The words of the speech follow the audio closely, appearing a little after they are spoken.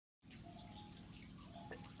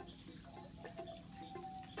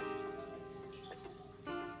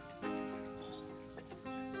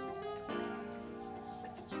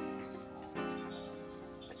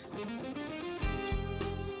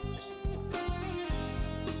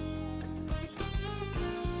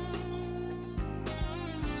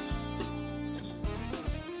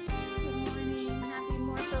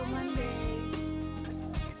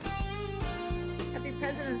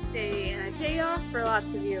Wednesday and a day off for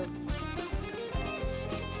lots of you.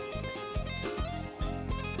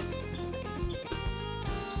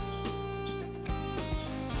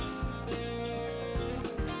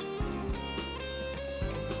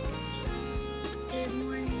 Good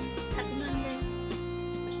morning. Happy Monday.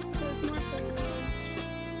 Those Morphos.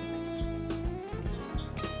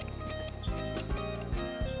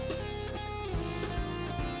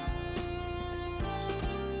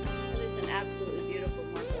 That is an absolutely beautiful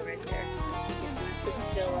Morpho right there. He's gonna sit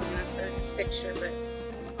still long enough for his picture, but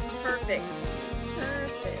perfect.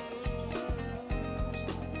 Perfect.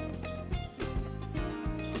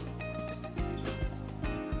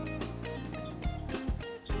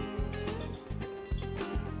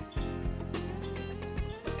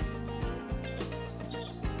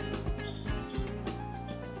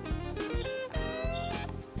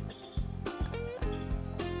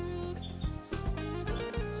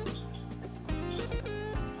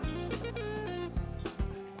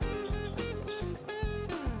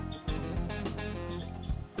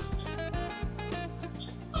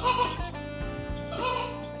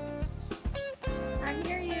 I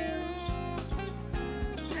hear you.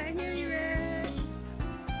 I hear you, Red.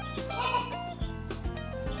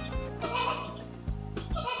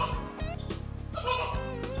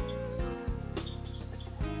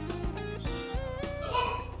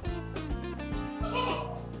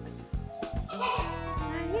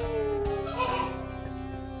 I hear you.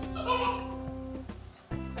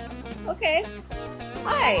 Okay.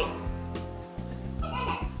 Hi.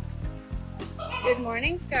 Good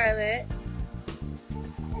morning, Scarlett.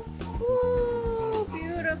 Ooh,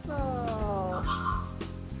 beautiful.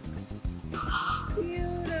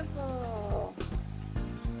 Beautiful.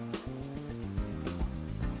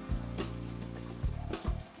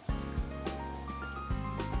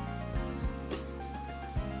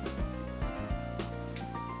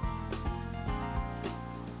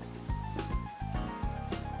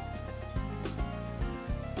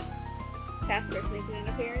 Casper's making an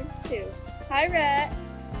appearance too. Hi, Rhett.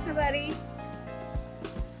 Hi, buddy.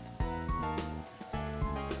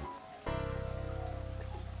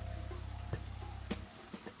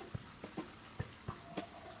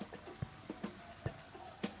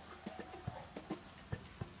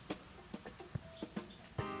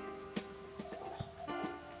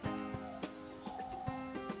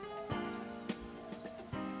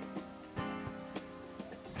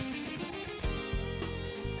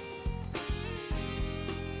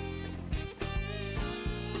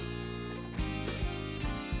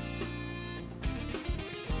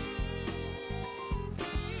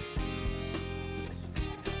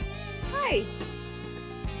 Hi.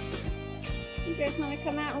 You guys want to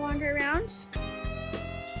come out and wander around?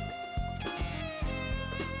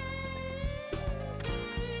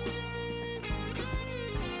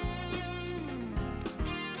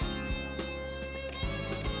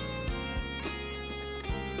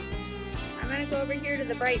 I'm going to go over here to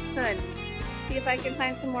the bright sun, see if I can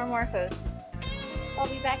find some more Morphos. I'll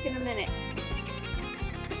be back in a minute.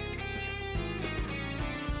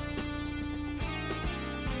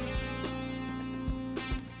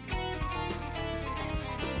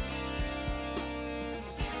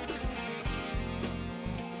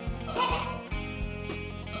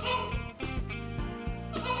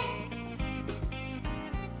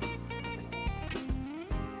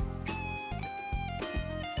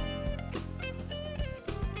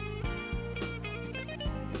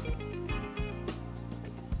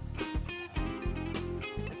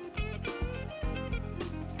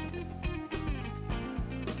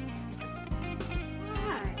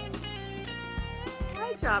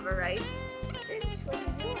 Java rice. Fish, what are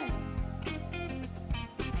you doing?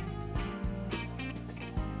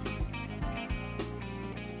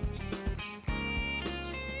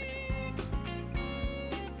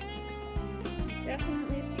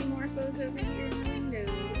 Definitely see Morphos over here in the window.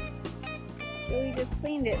 Joey just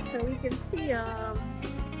cleaned it so we can see them.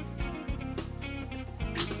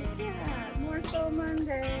 Yeah, Morpho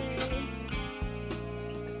Monday.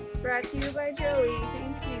 Brought to you by Joey.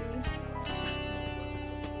 Thank you.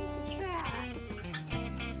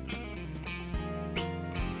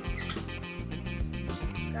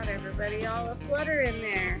 Got everybody all aflutter in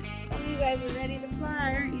there. Some of you guys are ready to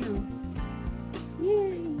fly, aren't you?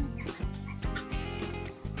 Yay!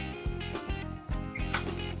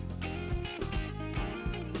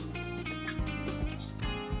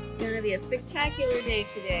 It's gonna be a spectacular day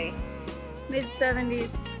today.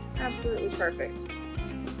 Mid-70s, absolutely perfect.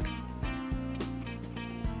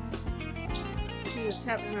 Let's see what's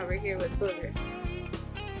happening over here with Booger.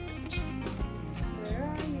 Where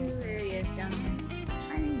are you? There he is down there.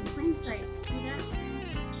 Hiding in plain sight. See that?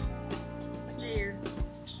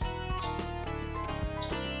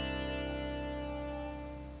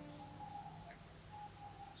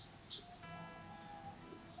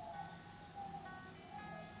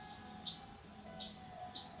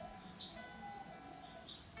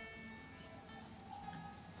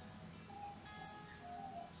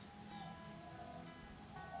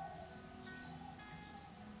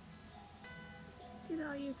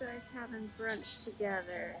 you guys having brunch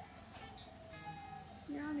together.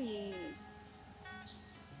 Yummy.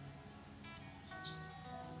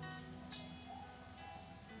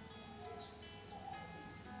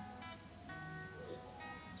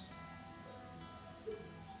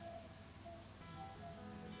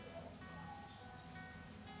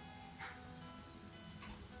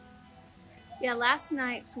 Yeah, last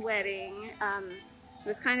night's wedding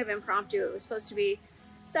was kind of impromptu. It was supposed to be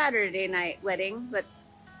Saturday night wedding, but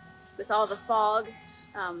with all the fog,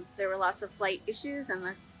 there were lots of flight issues and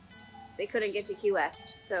they couldn't get to Key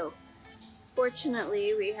West. So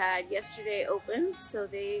fortunately, we had yesterday open, so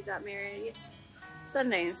they got married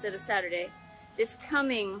Sunday instead of Saturday. This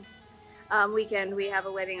coming weekend, we have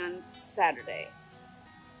a wedding on Saturday.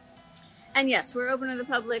 And yes, we're open to the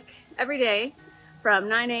public every day from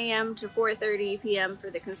 9 a.m. to 4:30 p.m.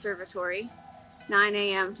 for the conservatory, 9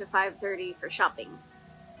 a.m. to 5:30 for shopping.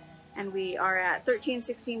 And we are at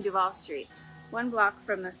 1316 Duval Street, 1 block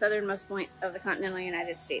from the southernmost point of the continental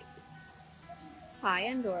United States. Hi,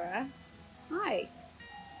 Andorra. Hi.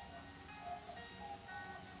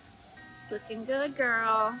 Looking good,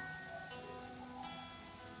 girl.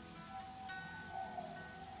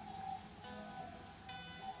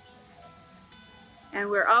 And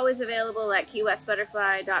we're always available at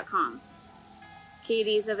keywestbutterfly.com.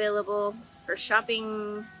 Katie's available for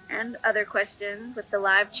shopping and other questions with the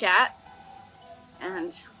live chat.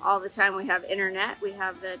 And all the time we have internet. We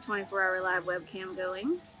have the 24-hour live webcam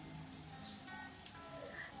going.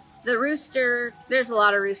 The rooster, there's a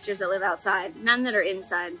lot of roosters that live outside, none that are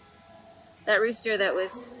inside. That rooster that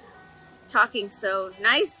was talking so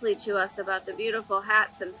nicely to us about the beautiful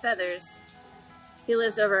hats and feathers, he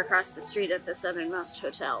lives over across the street at the southernmost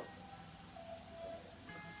hotel.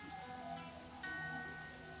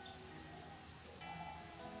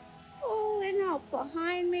 Oh, and out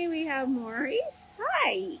behind me we have Maurice.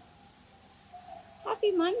 Hi.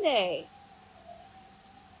 Happy Monday.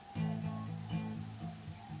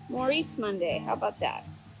 Maurice Monday. How about that?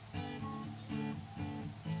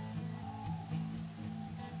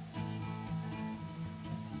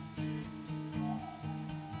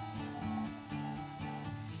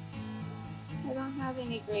 I don't have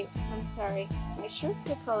any grapes, I'm sorry. My shirt's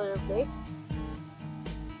the color of grapes.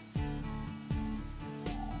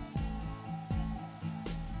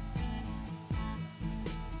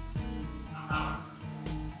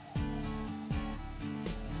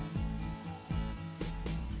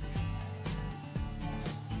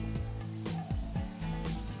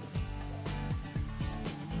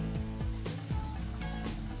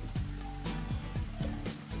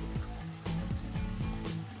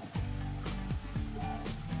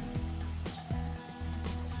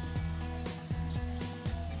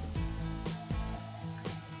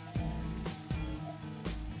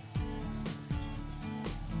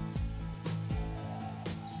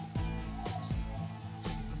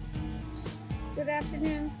 Good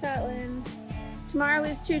afternoon, Scotland. Tomorrow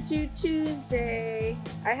is Tutu Tuesday.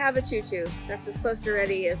 I have a tutu. That's as close to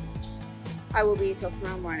ready as I will be till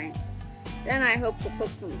tomorrow morning. Then I hope to put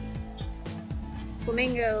some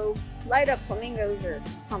flamingo, light up flamingos or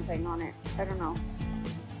something on it. I don't know.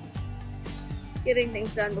 Getting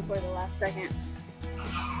things done before the last second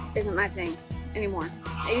isn't my thing anymore.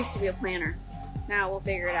 I used to be a planner. Now we'll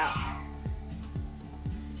figure it out.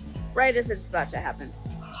 Right as it's about to happen.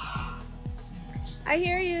 I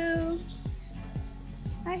hear you.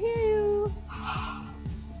 I hear you.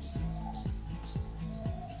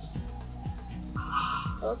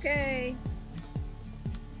 Okay.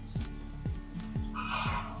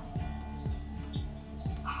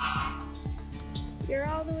 You're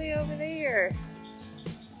all the way over there.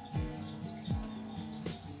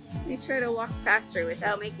 Let me try to walk faster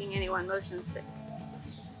without making anyone motion sick.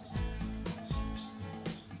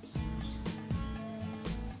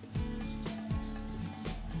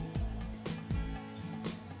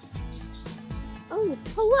 Oh,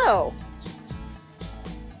 hello.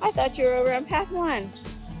 I thought you were over on path 1.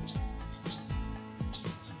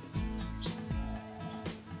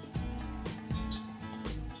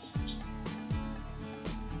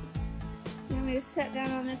 You want me to sit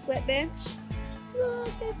down on this wet bench?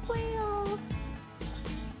 Look, there's quail.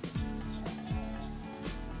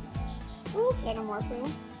 Oh, and a Morpho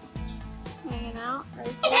hanging out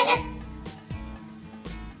right there.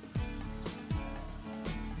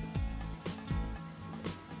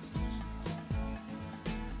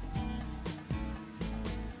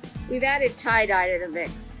 We've added tie-dye to the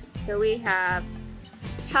mix. So we have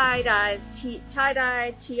tie-dyes,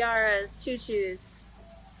 tie-dye, tiaras, tutus,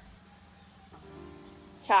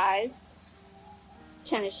 ties,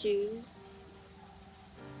 tennis shoes,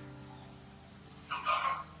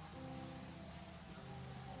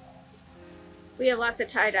 We have lots of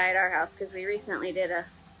tie-dye at our house because we recently did a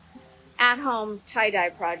at-home tie-dye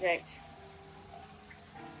project.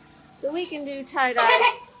 So we can do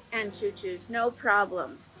tie-dye and tutus, no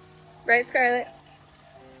problem. Right, Scarlett?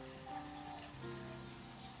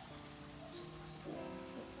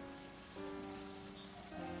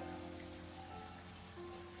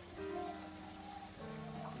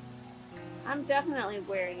 I'm definitely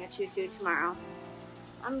wearing a tutu tomorrow.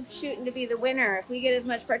 I'm shooting to be the winner. If we get as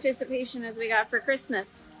much participation as we got for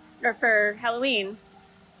Christmas, or for Halloween,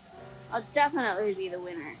 I'll definitely be the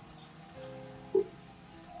winner.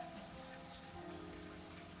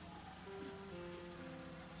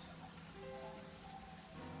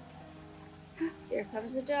 Here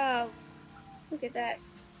comes a dove. Look at that.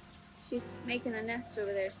 She's making a nest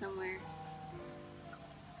over there somewhere.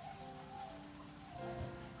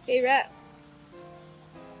 Hey, Rat.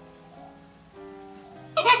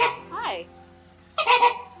 Hi.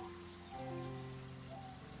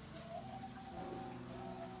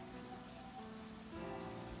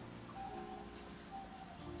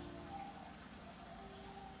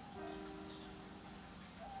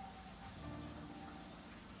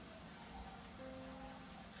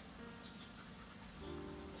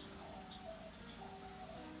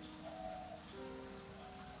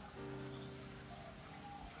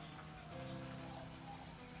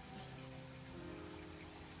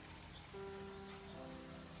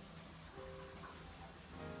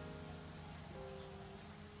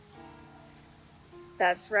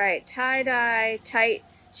 That's right. Tie-dye,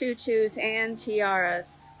 tights, tutus, and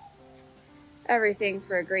tiaras. Everything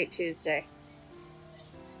for a great Tuesday.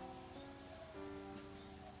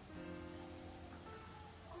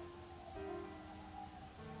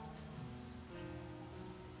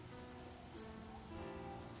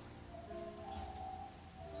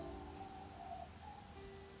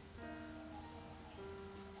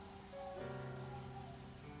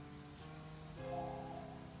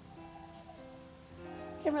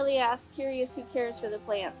 Kimberly asks, curious who cares for the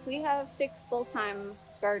plants. We have 6 full-time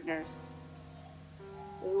gardeners.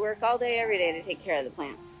 We work all day, every day to take care of the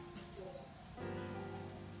plants.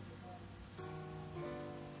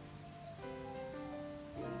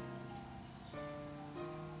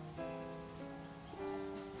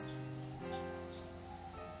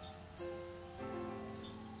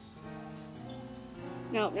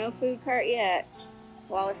 Nope, no food cart yet.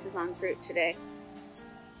 Wallace is on fruit today.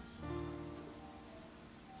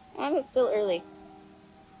 And it's still early.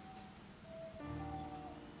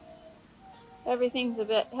 Everything's a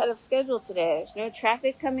bit ahead of schedule today. There's no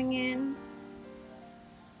traffic coming in.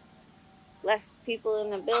 Less people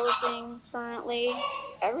in the building currently.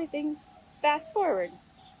 Everything's fast forward.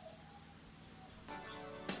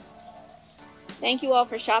 Thank you all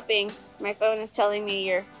for shopping. My phone is telling me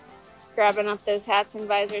you're grabbing up those hats and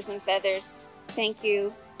visors and feathers. Thank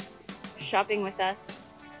you for shopping with us.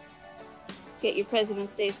 Get your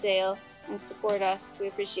President's Day sale and support us. We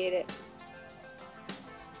appreciate it.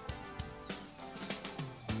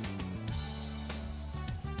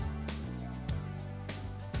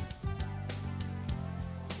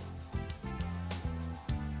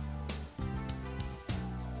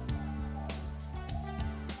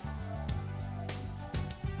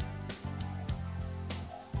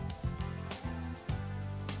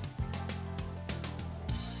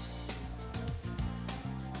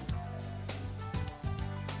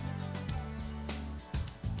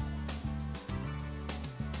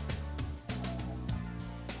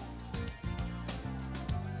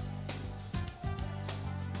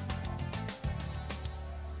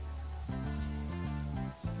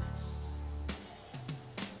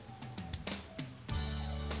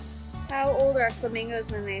 How old are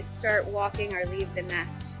flamingos when they start walking or leave the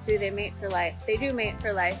nest? Do they mate for life? They do mate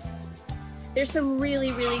for life. There's some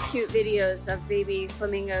really, really cute videos of baby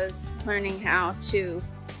flamingos learning how to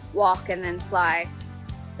walk and then fly.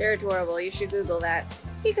 They're adorable. You should Google that.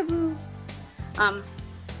 Peekaboo.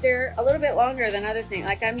 They're a little bit longer than other things.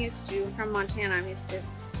 Like I'm used to, from Montana, I'm used to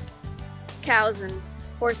cows and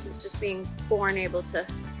horses just being born able to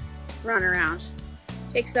run around.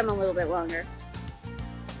 Takes them a little bit longer.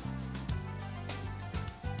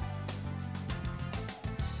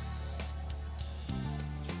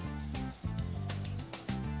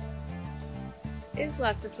 There's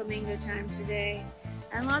lots of flamingo time today.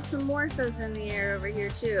 And lots of morphos in the air over here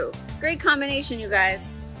too. Great combination, you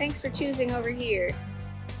guys. Thanks for choosing over here.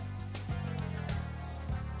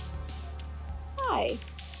 Hi.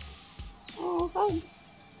 Oh,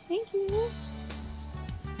 hugs. Thank you.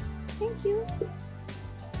 Thank you.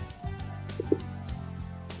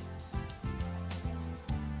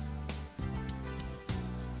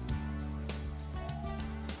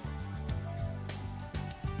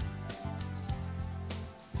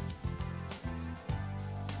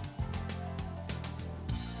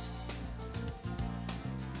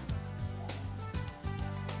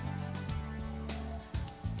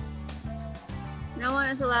 No one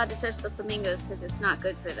is allowed to touch the flamingos because it's not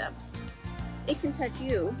good for them. They can touch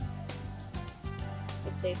you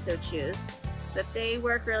if they so choose, but they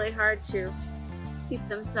work really hard to keep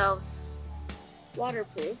themselves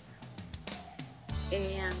waterproof,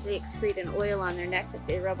 and they excrete an oil on their neck that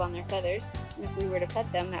they rub on their feathers, and if we were to pet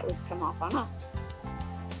them, that would come off on us.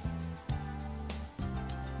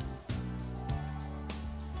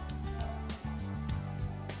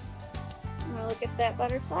 Wanna look at that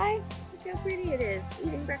butterfly? Look how pretty it is,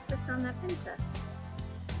 eating breakfast on that pinta.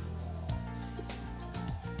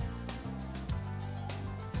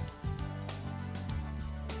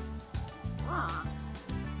 Ah.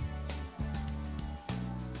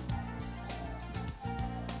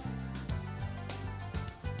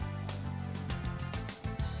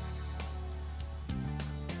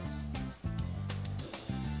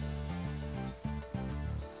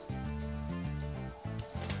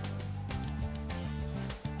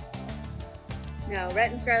 No,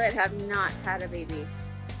 Rhett and Scarlett have not had a baby.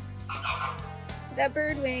 That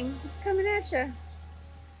bird wing is coming at you.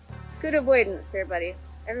 Good avoidance there, buddy.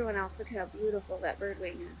 Everyone else, look how beautiful that bird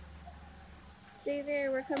wing is. Stay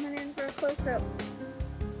there, we're coming in for a close-up.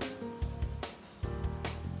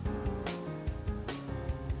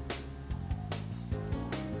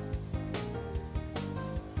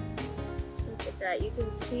 Look at that, you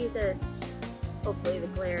can see the, hopefully the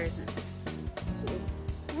glare isn't too.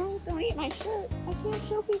 No, don't eat my shirt. I can't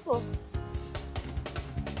show people.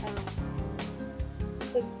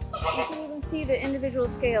 But you can even see the individual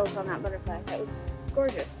scales on that butterfly. That was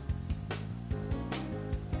gorgeous.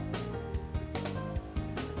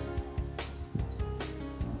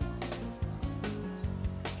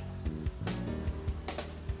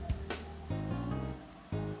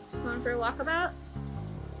 Just going for a walkabout?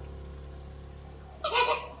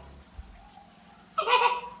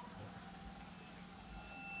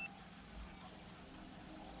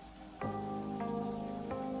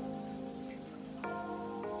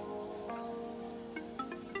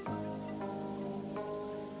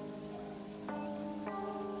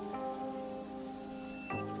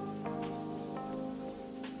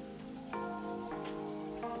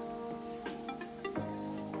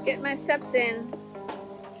 Get my steps in.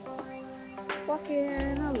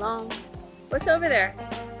 Walking along. What's over there?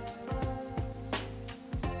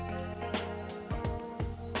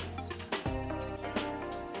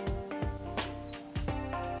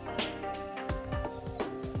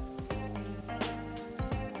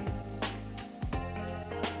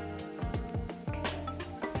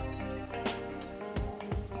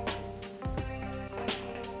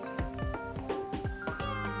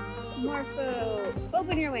 Morpho,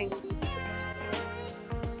 open your wings.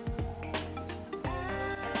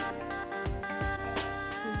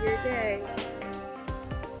 Your day.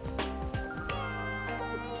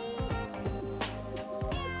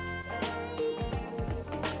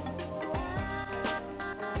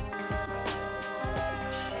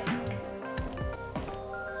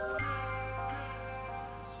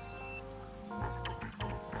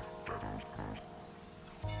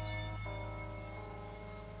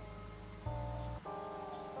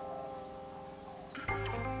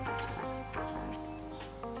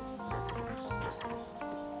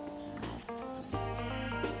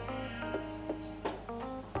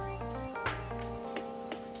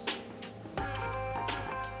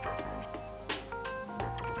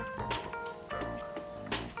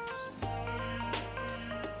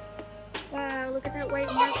 Wow, look at that white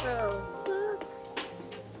Morpho. Look.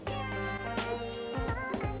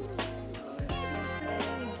 Oh, it's so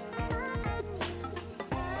pretty.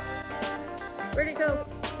 Where'd it go?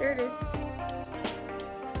 There it is.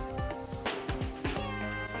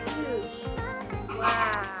 Huge.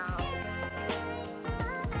 Wow.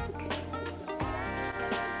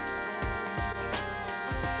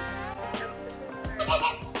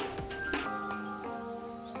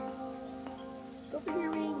 Open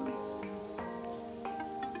your wings.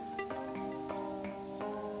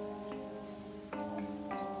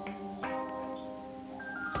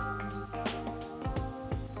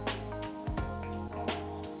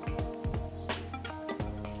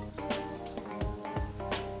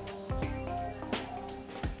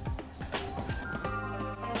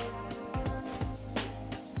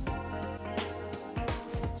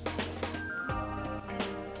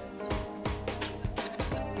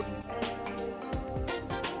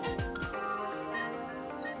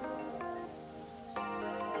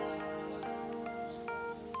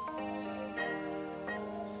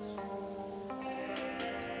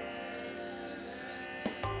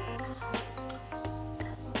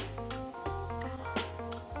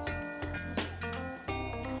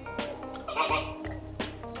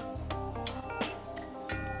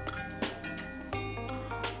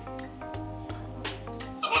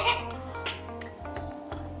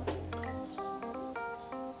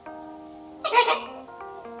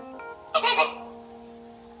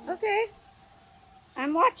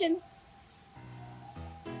 watching.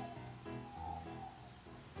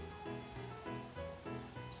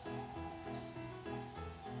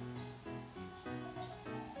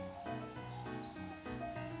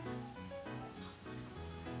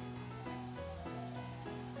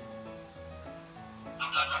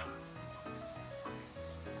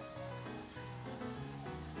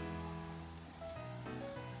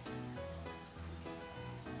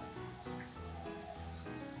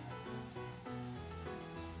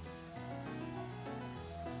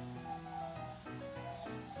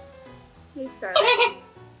 Hey, Scarlet.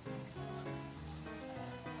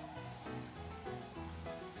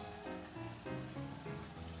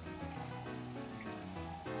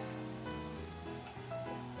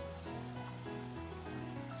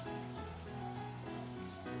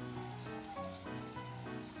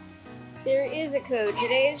 There is a code.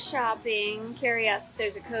 Today's shopping, Carrie asked if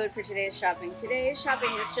there's a code for today's shopping. Today's shopping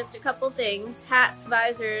is just a couple things: hats,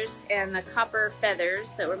 visors, and the copper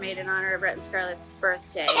feathers that were made in honor of Rhett and Scarlett's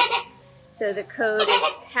birthday. So the code is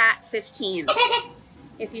HAT15.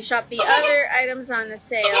 If you shop the other items on the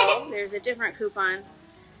sale, there's a different coupon,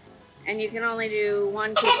 and you can only do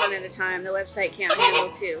one coupon at a time. The website can't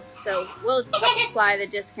handle two. So we'll apply the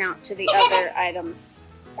discount to the other items.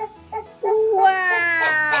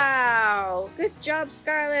 Wow! Good job,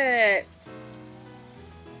 Scarlett!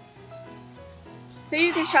 So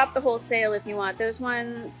you can shop the whole sale if you want.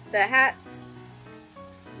 The hats,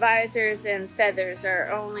 visors, and feathers are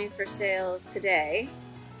only for sale today.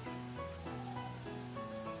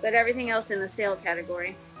 But everything else in the sale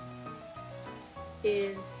category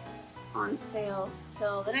is on sale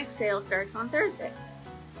till the next sale starts on Thursday.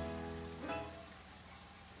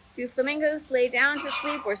 Do flamingos lay down to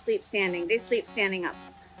sleep or sleep standing? They sleep standing up.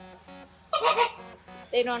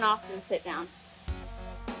 They don't often sit down.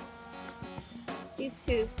 These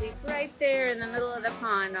two sleep right there in the middle of the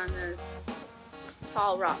pond on those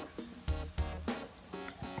tall rocks.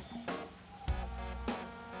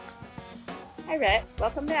 Hi, Rhett.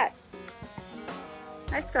 Welcome back.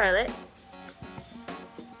 Hi, Scarlett.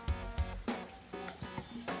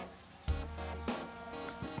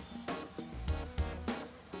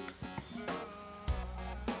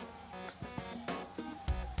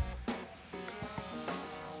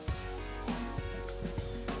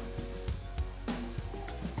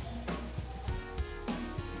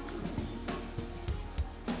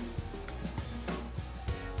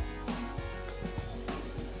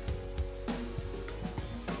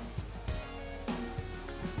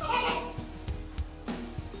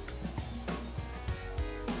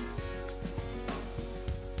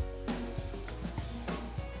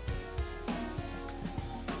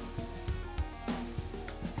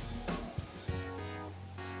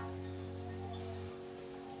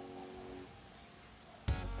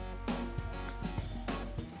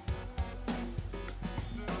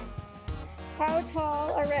 How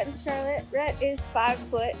tall are Rhett and Scarlett? Rhett is 5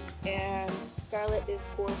 foot and Scarlett is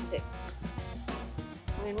 4'6".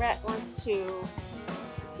 When Rhett wants to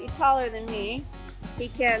be taller than me, he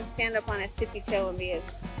can stand up on his tippy toe and be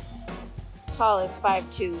as tall as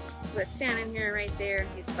 5'2". But standing here right there,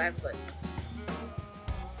 he's 5 foot.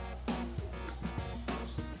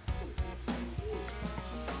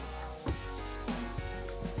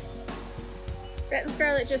 Rhett and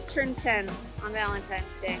Scarlett just turned 10 on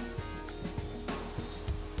Valentine's Day.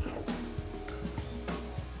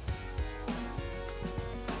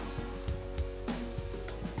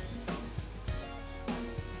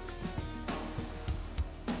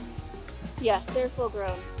 Yes, they're full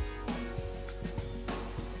grown.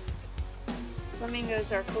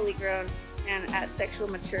 Flamingos are fully grown and at sexual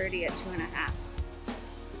maturity at 2.5.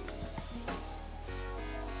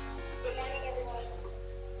 Good morning, everyone.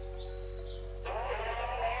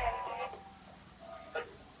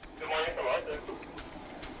 Good morning from Arthur.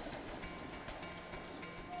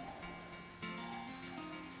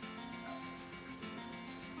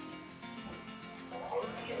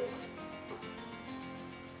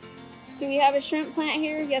 Do we have a shrimp plant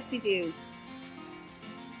here? Yes, we do.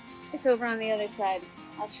 It's over on the other side.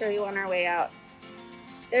 I'll show you on our way out.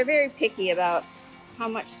 They're very picky about how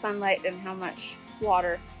much sunlight and how much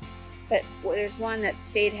water, but there's one that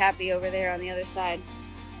stayed happy over there on the other side.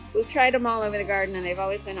 We've tried them all over the garden and they've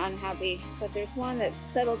always been unhappy, but there's one that's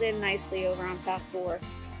settled in nicely over on path 4.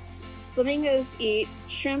 Flamingos eat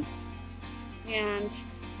shrimp, and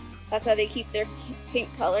that's how they keep their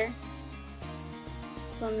pink color.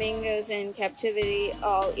 Flamingos in captivity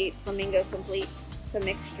all eat Flamingo Complete. It's a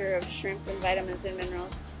mixture of shrimp and vitamins and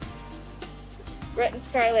minerals. Rhett and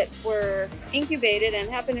Scarlett were incubated and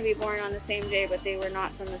happened to be born on the same day, but they were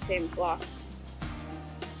not from the same flock.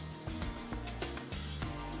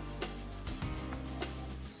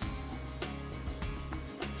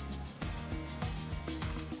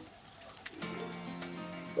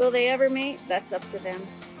 Will they ever mate? That's up to them.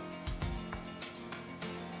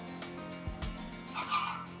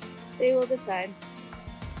 They will decide.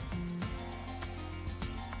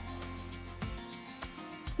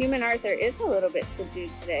 Human Arthur is a little bit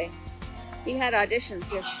subdued today. He had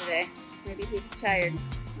auditions yesterday. Maybe he's tired.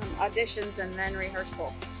 Auditions and then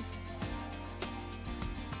rehearsal.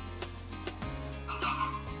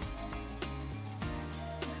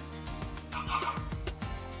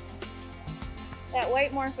 That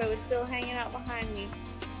white Morpho is still hanging out behind me.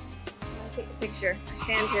 I'm gonna take a picture. I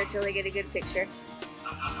stand here till I get a good picture.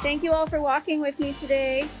 Thank you all for walking with me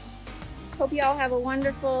today. Hope you all have a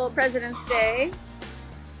wonderful President's Day.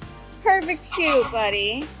 Perfect cue,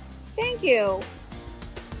 buddy. Thank you.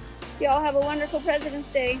 You all have a wonderful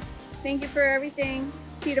President's Day. Thank you for everything.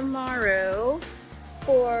 See you tomorrow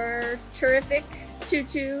for terrific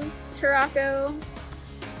Tutu Turaco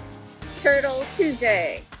Turtle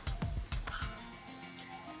Tuesday.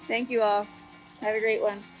 Thank you all. Have a great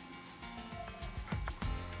one.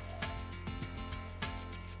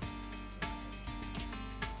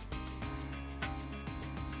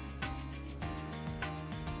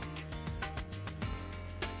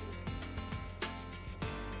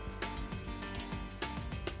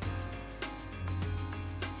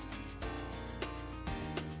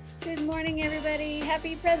 Good morning, everybody.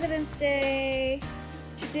 Happy President's Day.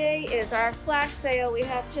 Today is our flash sale. We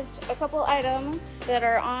have just a couple items that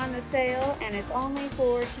are on the sale, and it's only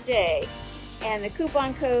for today. And the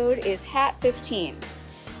coupon code is HAT15.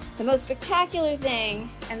 The most spectacular thing,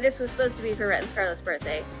 and this was supposed to be for Rhett and Scarlett's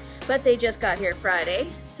birthday, but they just got here Friday,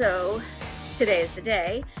 so today is the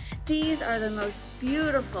day. These are the most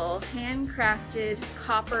beautiful handcrafted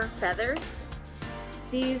copper feathers.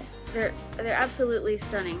 They're absolutely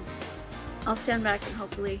stunning. I'll stand back and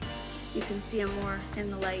hopefully you can see them more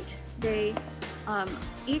in the light.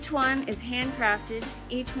 Each one is handcrafted,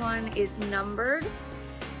 each one is numbered.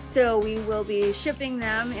 So we will be shipping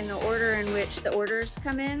them in the order in which the orders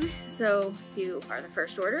come in. So if you are the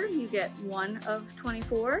first order, you get 1 of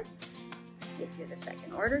 24. If you're the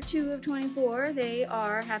second order, 2 of 24. They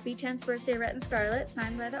are Happy 10th Birthday Rhett and Scarlett,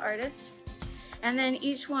 signed by the artist. And then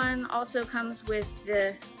each one also comes with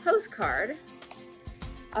the postcard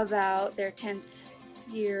about their 10th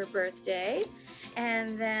year birthday,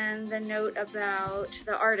 and then the note about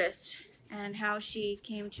the artist and how she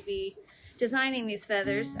came to be designing these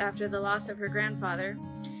feathers after the loss of her grandfather,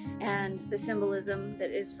 and the symbolism that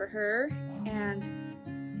is for her. And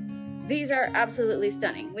these are absolutely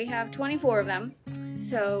stunning. We have 24 of them,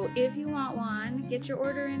 so if you want one, get your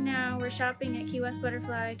order in now. We're shopping at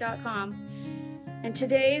keywestbutterfly.com. And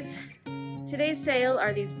today's sale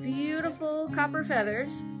are these beautiful copper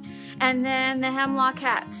feathers, and then the hemlock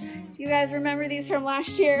hats. You guys remember these from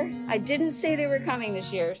last year? I didn't say they were coming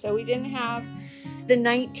this year, so we didn't have the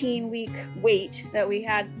 19-week wait that we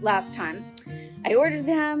had last time. I ordered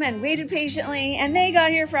them and waited patiently, and they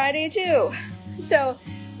got here Friday too. So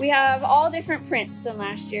we have all different prints than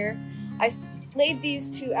last year. I laid these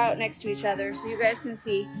two out next to each other so you guys can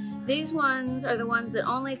see. These ones are the ones that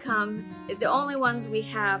only come, the only ones we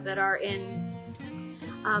have that are in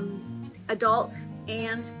adult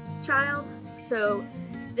and child. So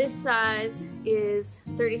this size is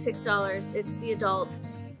 $36. It's the adult,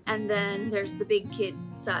 and then there's the big kid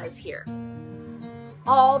size here.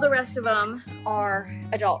 All the rest of them are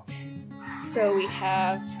adult. So we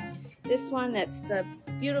have this one that's the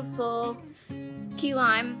beautiful key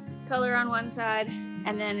lime color on one side,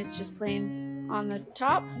 and then it's just plain on the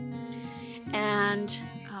top. And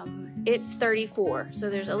it's 34, so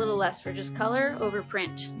there's a little less for just color over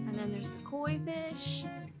print. And then there's the koi fish.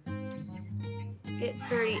 It's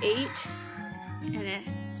 38, and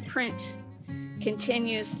its print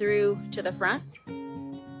continues through to the front,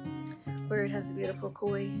 where it has the beautiful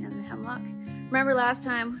koi and the hemlock. Remember last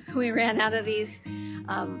time we ran out of these?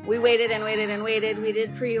 We waited and waited and waited. We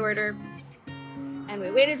did pre-order, and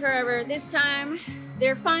we waited forever. This time,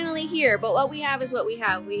 they're finally here, but what we have is what we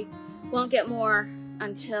have. We won't get more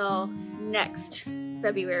until next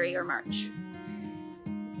February or March.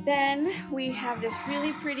 Then we have this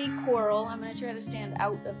really pretty coral. I'm going to try to stand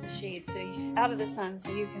out of the shade, out of the sun, so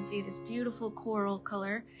you can see this beautiful coral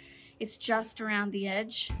color. It's just around the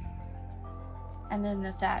edge, and then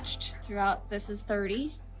the thatched throughout. This is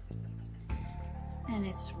 30, and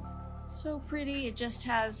it's so pretty. It just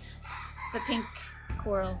has the pink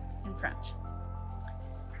coral in front.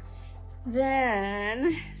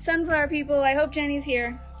 Then, sunflower people, I hope Jenny's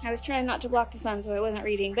here. I was trying not to block the sun so I wasn't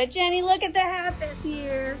reading, but Jenny, look at the hat this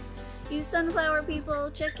year. You sunflower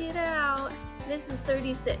people, check it out. This is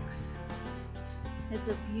 36. It's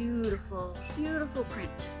a beautiful, beautiful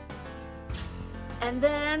print. And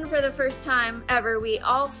then for the first time ever, we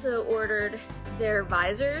also ordered their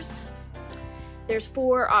visors. There's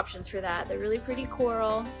 4 options for that. They're really pretty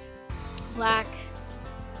coral, black,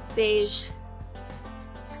 beige,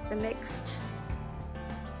 the mixed.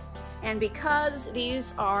 And because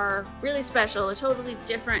these are really special, a totally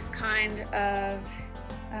different kind of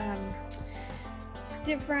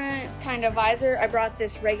visor, I brought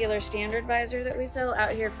this regular standard visor that we sell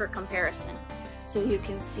out here for comparison, so you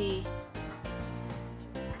can see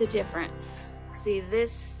the difference. See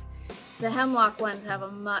this, the hemlock ones have a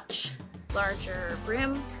much larger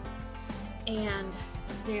brim, and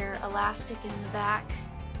they're elastic in the back.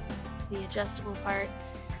 The adjustable part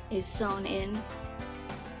is sewn in.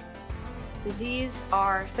 So these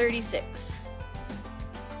are 36,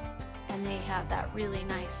 and they have that really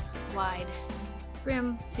nice wide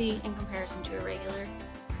brim, see, in comparison to a regular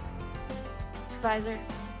visor.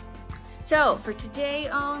 So for today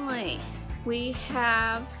only, we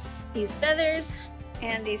have these feathers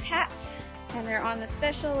and these hats, and they're on the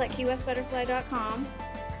special at keywestbutterfly.com,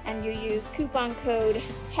 and you use coupon code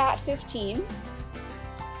HAT15.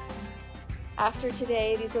 After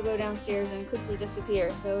today, these will go downstairs and quickly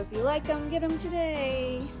disappear, so if you like them, get them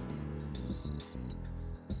today.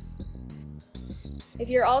 If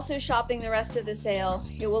you're also shopping the rest of the sale,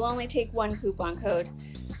 it will only take 1 coupon code.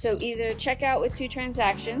 So either check out with 2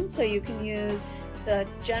 transactions, so you can use the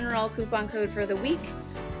general coupon code for the week.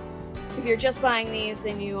 If you're just buying these,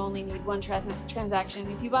 then you only need 1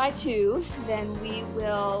 transaction. If you buy 2, then we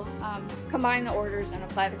will combine the orders and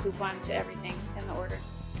apply the coupon to everything in the order.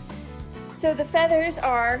 So the feathers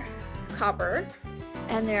are copper,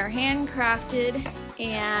 and they're handcrafted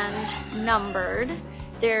and numbered.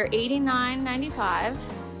 They're $89.95.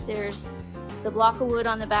 There's the block of wood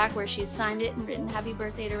on the back where she's signed it and written "Happy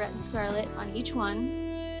Birthday to Rhett and Scarlett" on each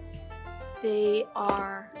one. They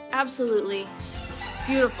are absolutely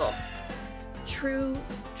beautiful.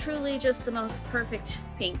 Truly just the most perfect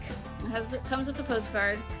pink. It comes with the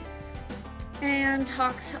postcard and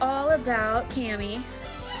talks all about Cammie.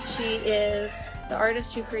 She is the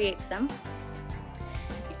artist who creates them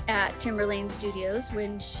at Timberlane Studios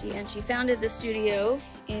she founded the studio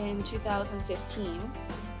in 2015.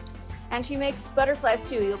 And she makes butterflies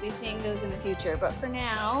too. You'll be seeing those in the future. But for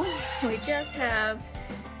now, we just have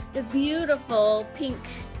the beautiful pink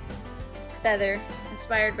feather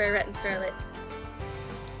inspired by Rhett and Scarlett.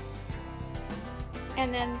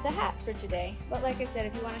 And then the hats for today. But like I said,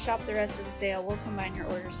 if you want to shop the rest of the sale, we'll combine your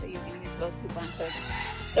orders so you can use both coupon codes.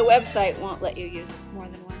 The website won't let you use more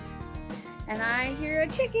than 1. And I hear a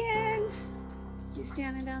chicken. She's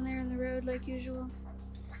standing down there in the road like usual.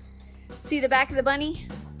 See the back of the bunny?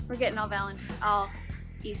 We're getting all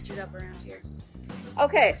Eastered up around here.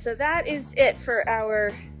 Okay, so that is it for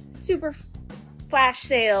our super flash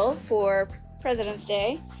sale for President's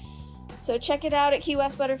Day. So check it out at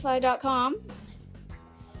keywestbutterfly.com.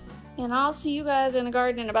 And I'll see you guys in the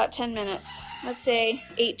garden in about 10 minutes. Let's say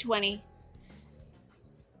 8:20.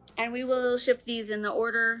 And we will ship these in the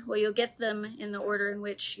order, well, you'll get them in the order in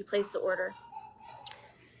which you place the order.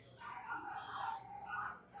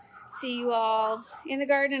 See you all in the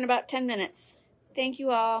garden in about 10 minutes. Thank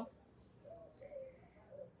you all.